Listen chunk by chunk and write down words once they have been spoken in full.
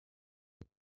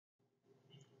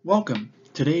Welcome!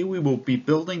 Today we will be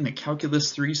building the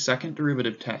Calculus 3 second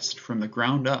derivative test from the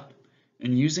ground up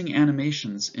and using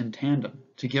animations in tandem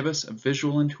to give us a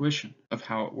visual intuition of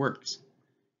how it works.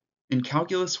 In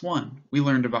Calculus 1, we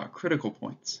learned about critical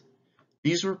points.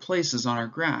 These were places on our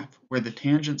graph where the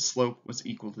tangent slope was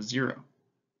equal to 0.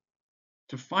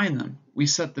 To find them, we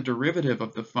set the derivative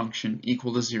of the function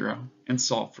equal to 0 and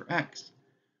solve for x.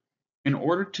 In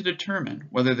order to determine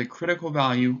whether the critical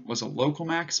value was a local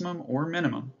maximum or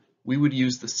minimum, we would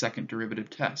use the second derivative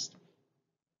test.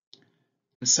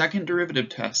 The second derivative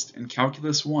test in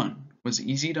Calculus 1 was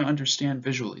easy to understand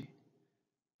visually.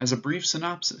 As a brief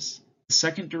synopsis, the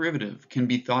second derivative can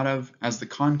be thought of as the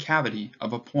concavity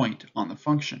of a point on the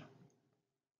function.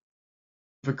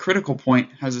 If a critical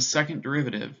point has a second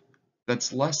derivative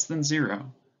that's less than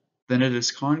 0, then it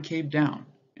is concave down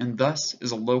and thus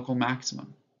is a local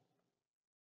maximum.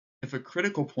 If a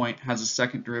critical point has a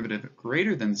second derivative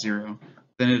greater than 0,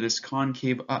 then it is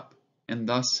concave up and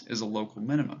thus is a local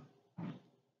minimum.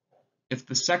 If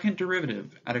the second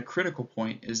derivative at a critical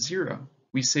point is 0,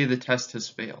 we say the test has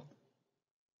failed.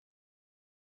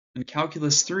 In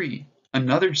Calculus 3,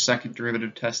 another second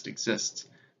derivative test exists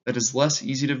that is less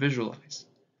easy to visualize.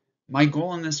 My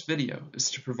goal in this video is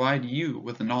to provide you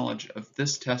with the knowledge of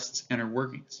this test's inner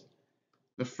workings.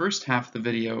 The first half of the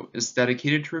video is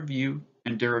dedicated to review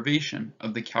and derivation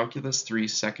of the Calculus 3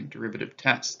 second derivative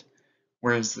test,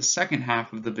 whereas the second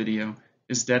half of the video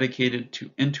is dedicated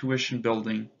to intuition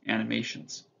building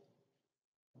animations.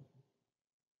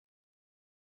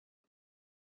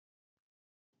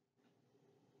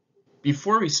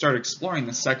 Before we start exploring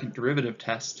the second derivative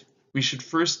test, we should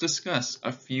first discuss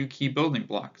a few key building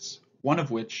blocks, one of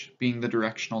which being the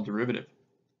directional derivative.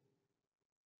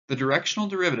 The directional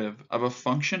derivative of a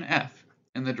function f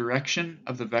in the direction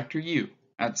of the vector u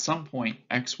at some point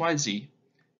xyz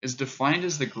is defined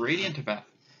as the gradient of f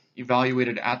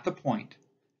evaluated at the point,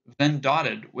 then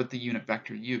dotted with the unit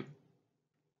vector u.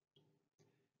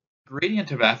 The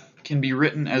gradient of f can be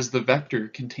written as the vector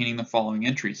containing the following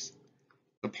entries: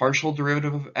 the partial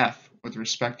derivative of f with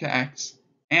respect to x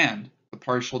and the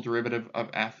partial derivative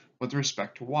of f with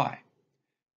respect to y.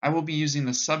 I will be using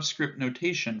the subscript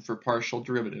notation for partial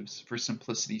derivatives for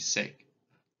simplicity's sake.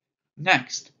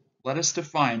 Next, let us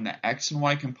define the x and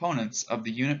y components of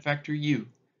the unit vector u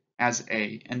as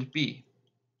a and b.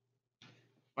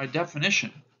 By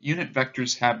definition, unit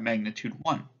vectors have magnitude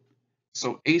 1,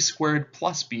 so a squared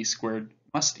plus b squared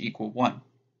must equal 1.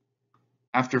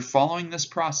 After following this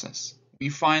process, we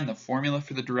find the formula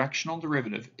for the directional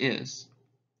derivative is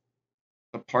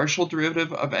the partial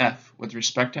derivative of f with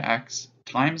respect to x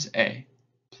times a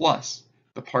plus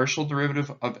the partial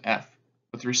derivative of f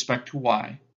with respect to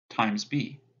y times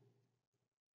b.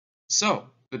 So,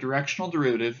 the directional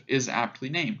derivative is aptly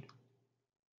named,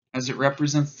 as it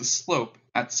represents the slope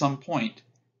at some point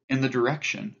in the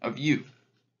direction of u.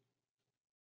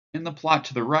 In the plot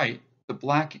to the right, the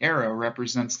black arrow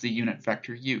represents the unit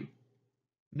vector u.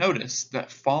 Notice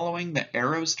that following the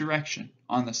arrow's direction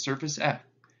on the surface f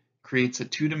creates a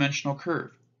two-dimensional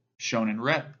curve, shown in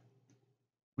red.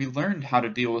 We learned how to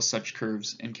deal with such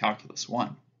curves in Calculus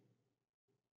 1.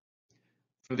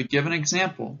 For the given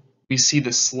example, we see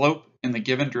the slope in the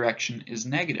given direction is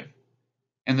negative,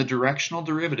 and the directional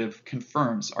derivative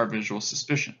confirms our visual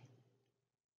suspicion.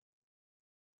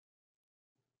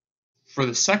 For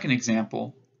the second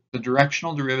example, the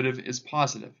directional derivative is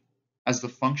positive, as the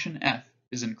function f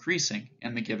is increasing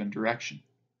in the given direction.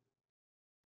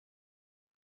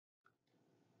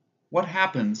 What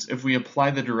happens if we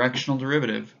apply the directional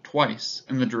derivative twice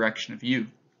in the direction of u?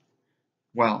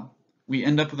 Well, we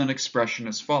end up with an expression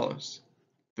as follows: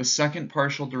 the second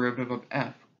partial derivative of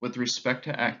f with respect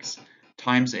to x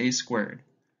times a squared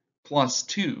plus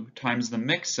 2 times the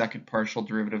mixed second partial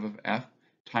derivative of f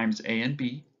times a and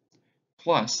b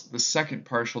plus the second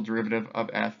partial derivative of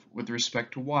f with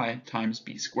respect to y times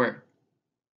b squared.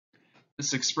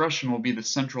 This expression will be the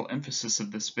central emphasis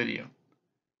of this video.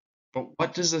 But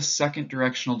what does the second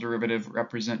directional derivative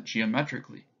represent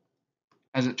geometrically?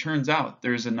 As it turns out,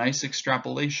 there is a nice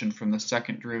extrapolation from the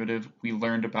second derivative we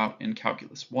learned about in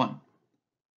Calculus 1.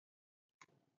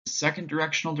 The second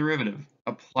directional derivative,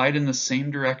 applied in the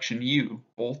same direction u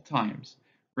both times,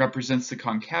 represents the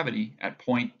concavity at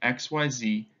point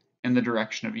xyz in the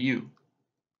direction of u.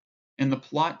 In the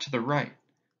plot to the right,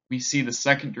 we see the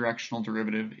second directional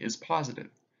derivative is positive,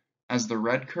 as the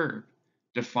red curve,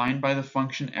 defined by the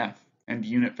function f and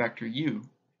unit vector u,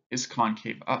 is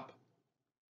concave up.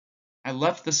 I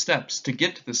left the steps to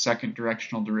get to the second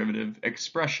directional derivative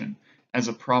expression as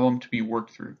a problem to be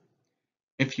worked through.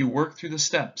 If you work through the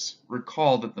steps,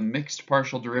 recall that the mixed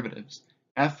partial derivatives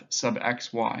f sub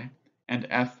xy and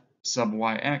f sub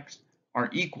yx are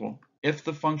equal if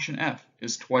the function f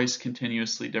is twice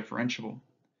continuously differentiable.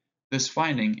 This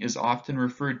finding is often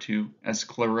referred to as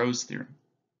Clairaut's theorem.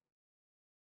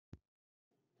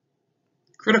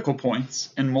 Critical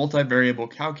points in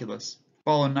multivariable calculus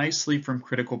follow nicely from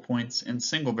critical points in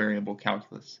single variable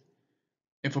calculus.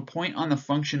 If a point on the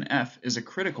function f is a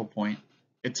critical point,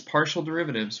 its partial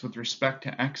derivatives with respect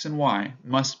to x and y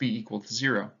must be equal to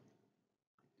 0.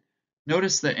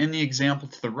 Notice that in the example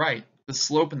to the right, the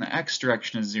slope in the x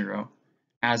direction is 0,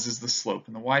 as is the slope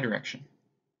in the y direction.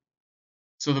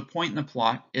 So the point in the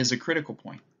plot is a critical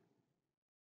point.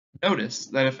 Notice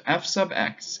that if f sub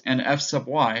x and f sub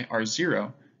y are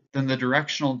 0, then the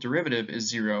directional derivative is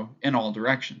 0 in all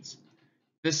directions.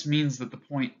 This means that the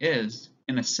point is,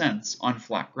 in a sense, on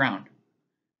flat ground.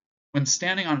 When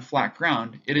standing on flat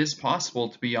ground, it is possible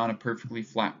to be on a perfectly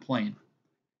flat plane.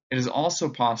 It is also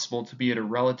possible to be at a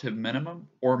relative minimum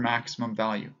or maximum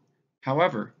value.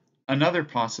 However, another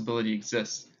possibility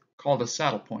exists, called a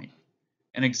saddle point,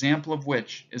 an example of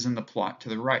which is in the plot to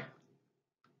the right.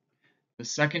 The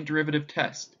second derivative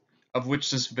test, of which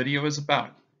this video is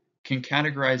about, can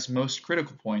categorize most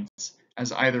critical points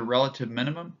as either relative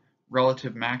minimum,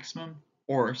 relative maximum,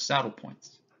 or saddle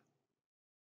points.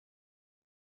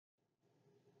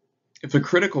 If a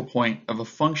critical point of a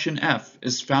function f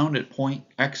is found at point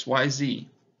xyz,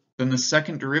 then the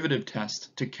second derivative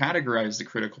test to categorize the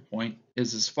critical point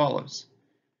is as follows.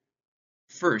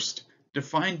 First,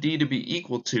 define d to be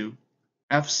equal to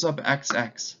f sub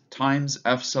xx times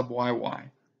f sub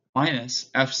yy minus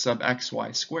f sub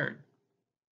xy squared,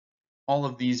 all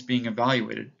of these being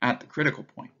evaluated at the critical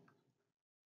point.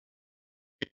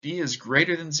 If d is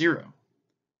greater than 0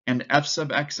 and f sub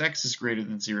xx is greater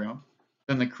than 0,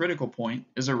 then the critical point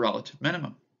is a relative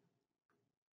minimum.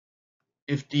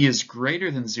 If d is greater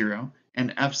than 0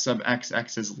 and f sub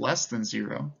xx is less than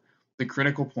 0, the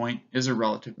critical point is a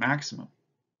relative maximum.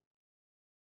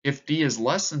 If d is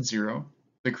less than 0,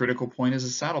 the critical point is a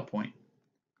saddle point.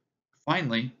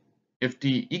 Finally, if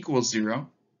d equals 0,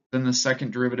 then the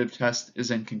second derivative test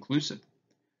is inconclusive.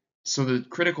 So the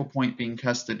critical point being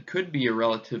tested could be a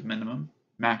relative minimum,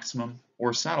 maximum,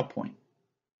 or saddle point.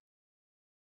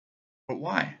 But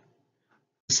why?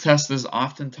 This test is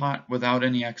often taught without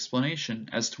any explanation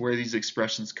as to where these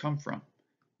expressions come from,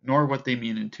 nor what they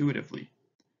mean intuitively.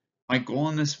 My goal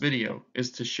in this video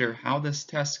is to share how this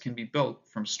test can be built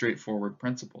from straightforward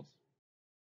principles.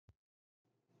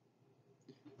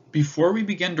 Before we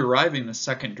begin deriving the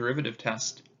second derivative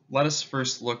test, let us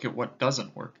first look at what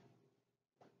doesn't work.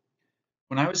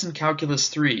 When I was in Calculus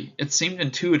 3, it seemed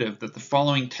intuitive that the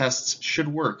following tests should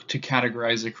work to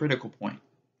categorize a critical point.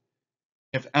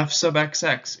 If f sub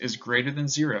xx is greater than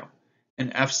 0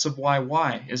 and f sub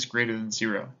yy is greater than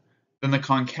 0, then the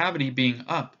concavity being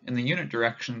up in the unit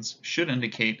directions should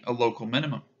indicate a local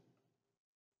minimum.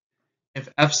 If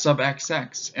f sub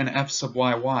xx and f sub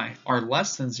yy are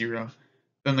less than 0,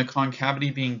 then the concavity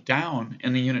being down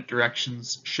in the unit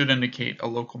directions should indicate a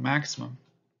local maximum.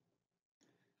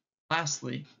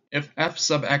 Lastly, if f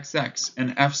sub xx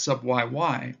and f sub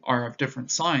yy are of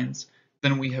different signs,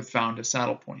 then we have found a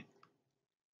saddle point.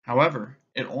 However,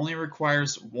 it only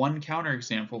requires one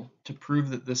counterexample to prove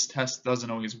that this test doesn't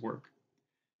always work.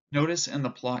 Notice in the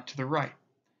plot to the right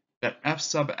that f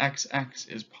sub xx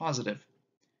is positive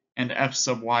and f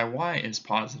sub yy is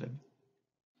positive.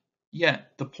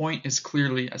 Yet, the point is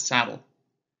clearly a saddle.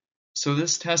 So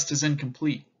this test is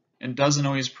incomplete and doesn't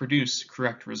always produce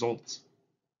correct results.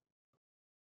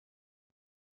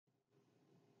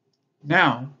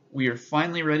 Now, we are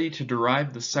finally ready to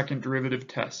derive the second derivative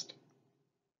test.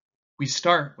 We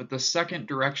start with the second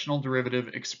directional derivative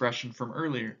expression from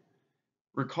earlier.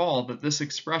 Recall that this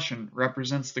expression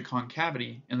represents the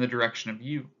concavity in the direction of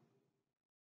u.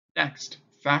 Next,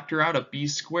 factor out a b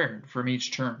squared from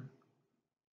each term.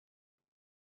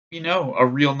 We know a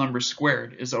real number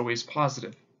squared is always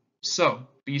positive, so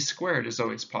b squared is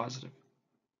always positive.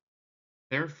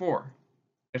 Therefore,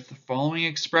 if the following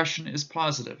expression is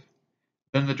positive,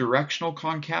 then the directional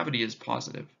concavity is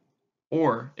positive,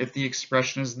 or if the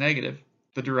expression is negative,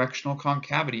 the directional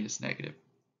concavity is negative.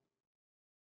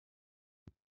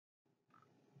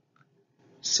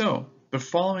 So, the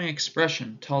following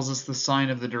expression tells us the sign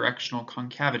of the directional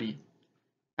concavity.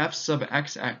 F sub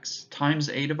xx times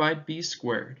a divided b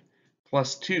squared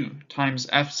plus 2 times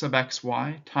f sub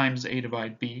xy times a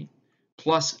divided b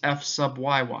plus f sub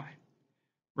yy.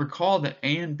 Recall that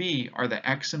a and b are the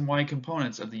x and y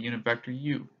components of the unit vector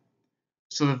u.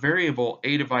 So the variable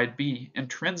a divided b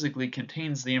intrinsically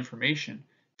contains the information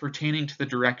pertaining to the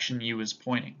direction u is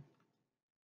pointing.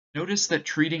 Notice that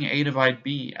treating a divide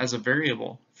b as a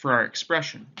variable for our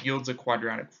expression yields a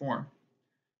quadratic form.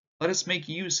 Let us make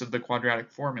use of the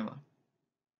quadratic formula.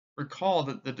 Recall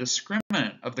that the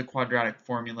discriminant of the quadratic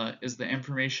formula is the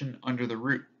information under the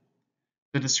root.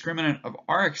 The discriminant of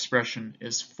our expression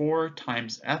is 4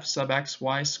 times f sub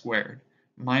xy squared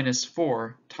minus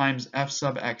 4 times f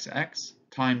sub xx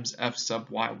times f sub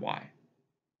yy.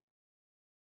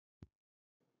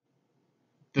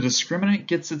 The discriminant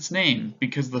gets its name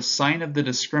because the sign of the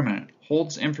discriminant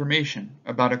holds information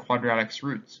about a quadratic's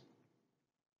roots.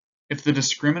 If the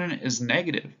discriminant is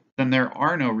negative, then there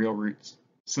are no real roots,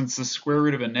 since the square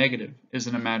root of a negative is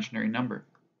an imaginary number.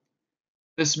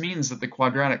 This means that the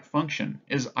quadratic function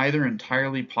is either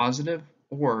entirely positive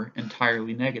or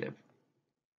entirely negative.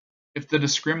 If the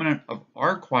discriminant of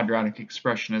our quadratic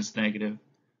expression is negative,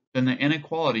 then the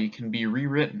inequality can be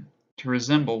rewritten to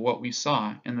resemble what we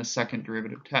saw in the second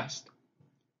derivative test.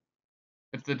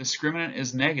 If the discriminant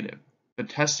is negative, the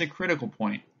tested critical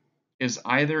point is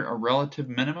either a relative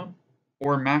minimum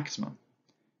or maximum,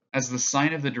 as the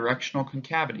sign of the directional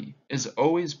concavity is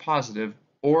always positive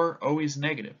or always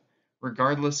negative,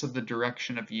 regardless of the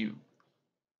direction of u.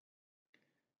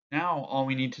 Now all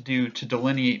we need to do to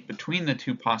delineate between the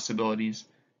two possibilities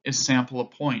is sample a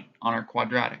point on our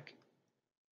quadratic.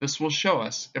 This will show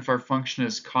us if our function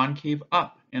is concave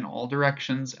up in all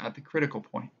directions at the critical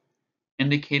point,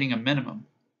 indicating a minimum,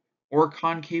 or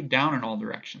concave down in all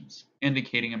directions,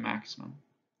 indicating a maximum.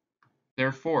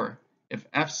 Therefore, if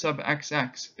f sub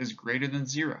xx is greater than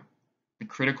 0, the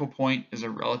critical point is a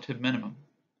relative minimum.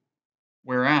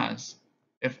 Whereas,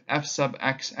 if f sub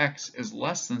xx is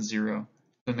less than 0,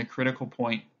 then the critical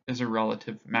point is a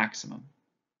relative maximum.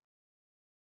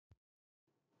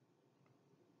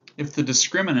 If the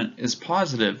discriminant is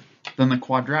positive, then the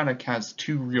quadratic has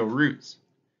two real roots.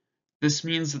 This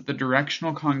means that the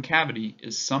directional concavity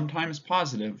is sometimes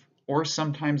positive or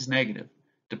sometimes negative,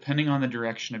 depending on the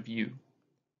direction of u.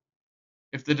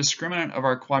 If the discriminant of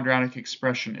our quadratic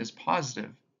expression is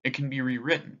positive, it can be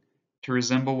rewritten to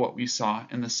resemble what we saw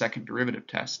in the second derivative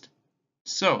test.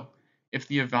 So, if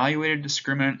the evaluated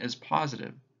discriminant is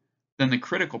positive, then the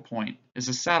critical point is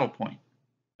a saddle point,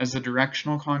 as the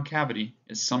directional concavity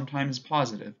is sometimes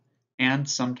positive and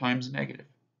sometimes negative.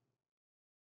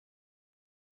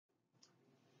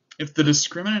 If the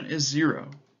discriminant is 0,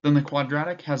 then the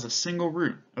quadratic has a single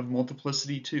root of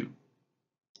multiplicity 2.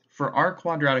 For our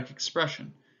quadratic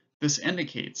expression, this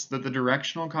indicates that the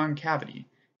directional concavity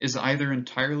is either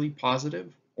entirely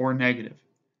positive or negative,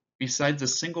 besides a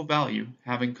single value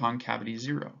having concavity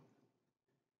 0.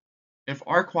 If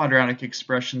our quadratic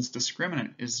expression's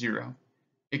discriminant is 0,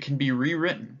 it can be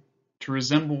rewritten to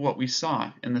resemble what we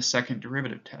saw in the second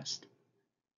derivative test.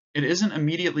 It isn't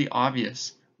immediately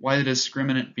obvious why the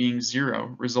discriminant being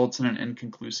 0 results in an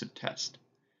inconclusive test.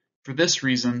 For this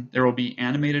reason, there will be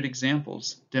animated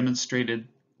examples demonstrated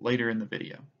later in the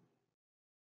video.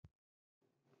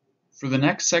 For the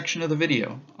next section of the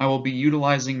video, I will be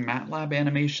utilizing MATLAB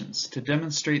animations to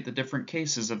demonstrate the different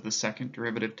cases of the second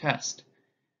derivative test.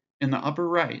 In the upper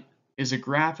right is a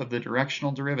graph of the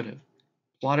directional derivative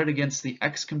plotted against the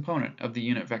x component of the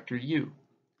unit vector u.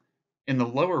 In the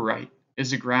lower right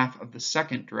is a graph of the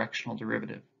second directional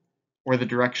derivative, or the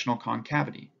directional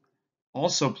concavity,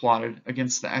 also plotted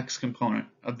against the x component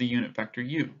of the unit vector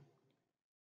u.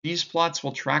 These plots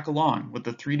will track along with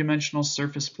the three-dimensional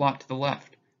surface plot to the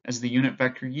left as the unit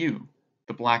vector u,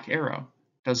 the black arrow,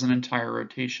 does an entire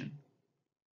rotation.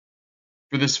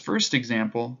 For this first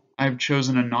example, I have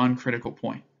chosen a non-critical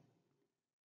point.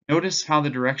 Notice how the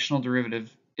directional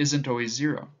derivative isn't always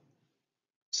 0.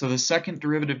 So the second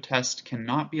derivative test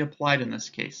cannot be applied in this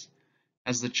case,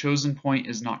 as the chosen point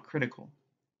is not critical.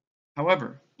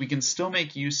 However, we can still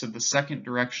make use of the second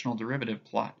directional derivative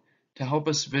plot to help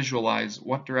us visualize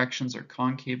what directions are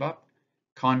concave up,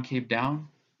 concave down,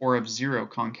 or of 0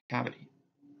 concavity.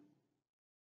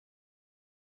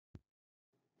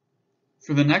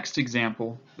 For the next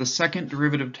example, the second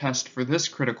derivative test for this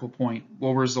critical point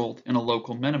will result in a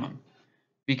local minimum,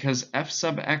 because f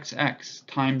sub xx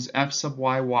times f sub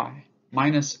yy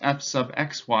minus f sub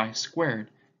xy squared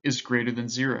is greater than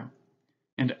 0,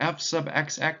 and f sub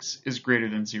xx is greater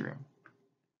than 0.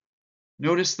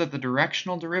 Notice that the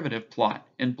directional derivative plot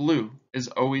in blue is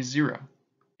always 0,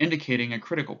 indicating a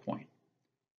critical point.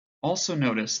 Also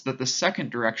notice that the second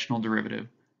directional derivative,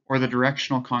 or the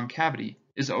directional concavity,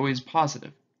 is always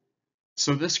positive,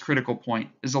 so this critical point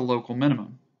is a local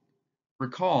minimum.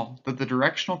 Recall that the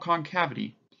directional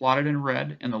concavity, plotted in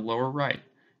red in the lower right,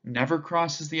 never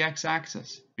crosses the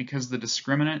x-axis because the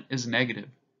discriminant is negative,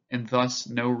 and thus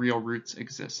no real roots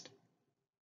exist.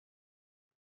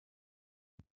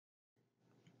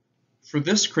 For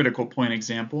this critical point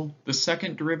example, the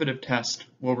second derivative test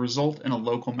will result in a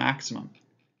local maximum,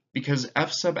 because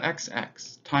f sub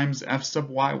xx times f sub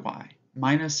yy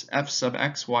minus f sub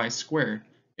xy squared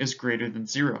is greater than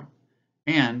 0,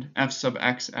 and f sub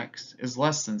xx is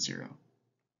less than 0.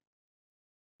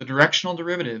 The directional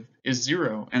derivative is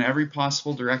 0 in every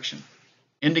possible direction,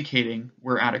 indicating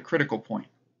we're at a critical point.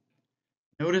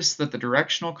 Notice that the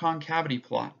directional concavity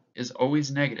plot is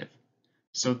always negative,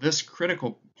 so this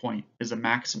critical point is a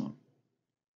maximum.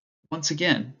 Once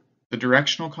again, the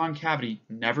directional concavity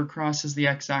never crosses the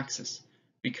x-axis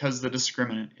because the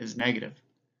discriminant is negative.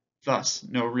 Thus,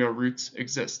 no real roots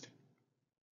exist.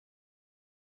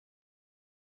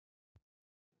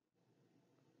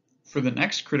 For the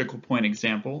next critical point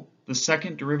example, the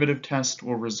second derivative test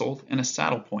will result in a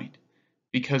saddle point,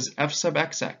 because f sub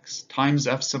xx times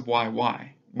f sub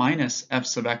yy minus f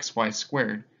sub xy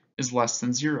squared is less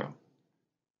than 0.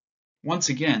 Once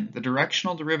again, the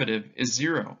directional derivative is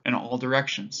 0 in all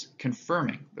directions,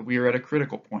 confirming that we are at a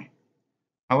critical point.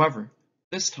 However,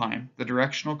 this time the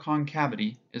directional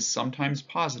concavity is sometimes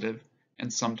positive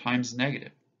and sometimes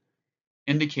negative,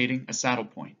 indicating a saddle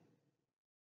point.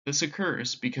 This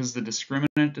occurs because the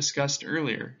discriminant discussed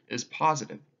earlier is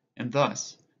positive, and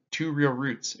thus, two real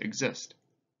roots exist.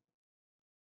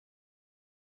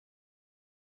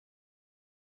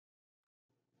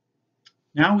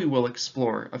 Now we will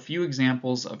explore a few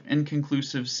examples of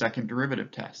inconclusive second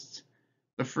derivative tests,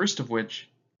 the first of which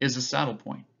is a saddle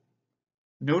point.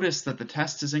 Notice that the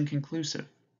test is inconclusive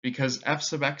because f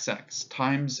sub xx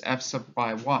times f sub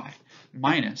yy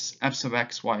minus f sub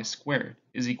xy squared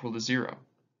is equal to 0.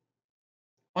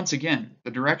 Once again,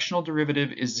 the directional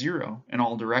derivative is 0 in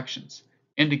all directions,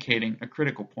 indicating a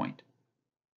critical point.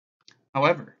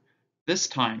 However, this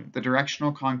time the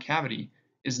directional concavity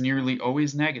is nearly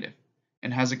always negative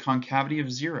and has a concavity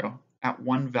of 0 at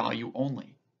one value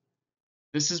only.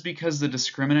 This is because the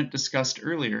discriminant discussed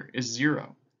earlier is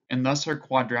 0, and thus our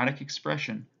quadratic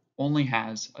expression only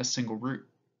has a single root.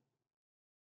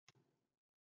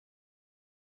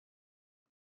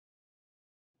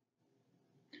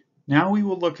 Now we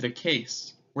will look at a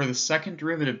case where the second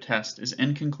derivative test is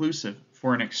inconclusive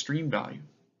for an extreme value,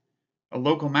 a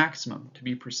local maximum to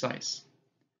be precise.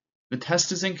 The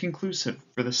test is inconclusive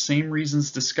for the same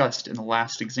reasons discussed in the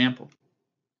last example.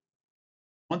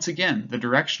 Once again, the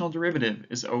directional derivative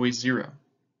is always 0.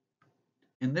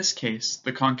 In this case,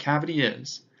 the concavity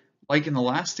is, like in the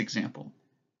last example,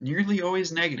 nearly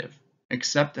always negative,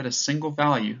 except at a single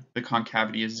value the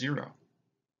concavity is 0.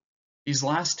 These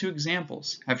last two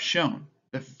examples have shown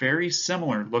that very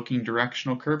similar looking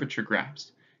directional curvature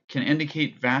graphs can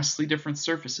indicate vastly different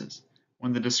surfaces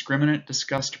when the discriminant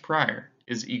discussed prior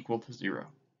is equal to 0.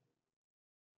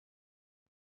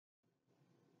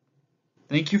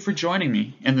 Thank you for joining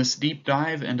me in this deep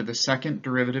dive into the second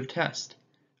derivative test.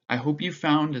 I hope you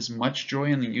found as much joy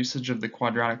in the usage of the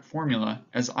quadratic formula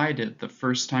as I did the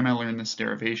first time I learned this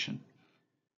derivation.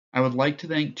 I would like to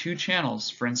thank two channels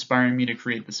for inspiring me to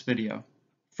create this video.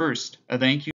 First, a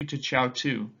thank you to Chau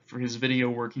Tu for his video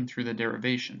working through the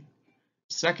derivation.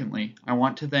 Secondly, I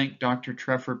want to thank Dr.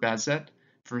 Trefor Bazett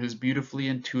for his beautifully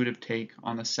intuitive take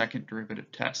on the second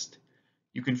derivative test.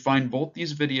 You can find both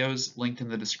these videos linked in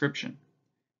the description.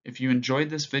 If you enjoyed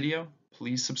this video,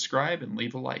 please subscribe and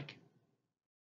leave a like.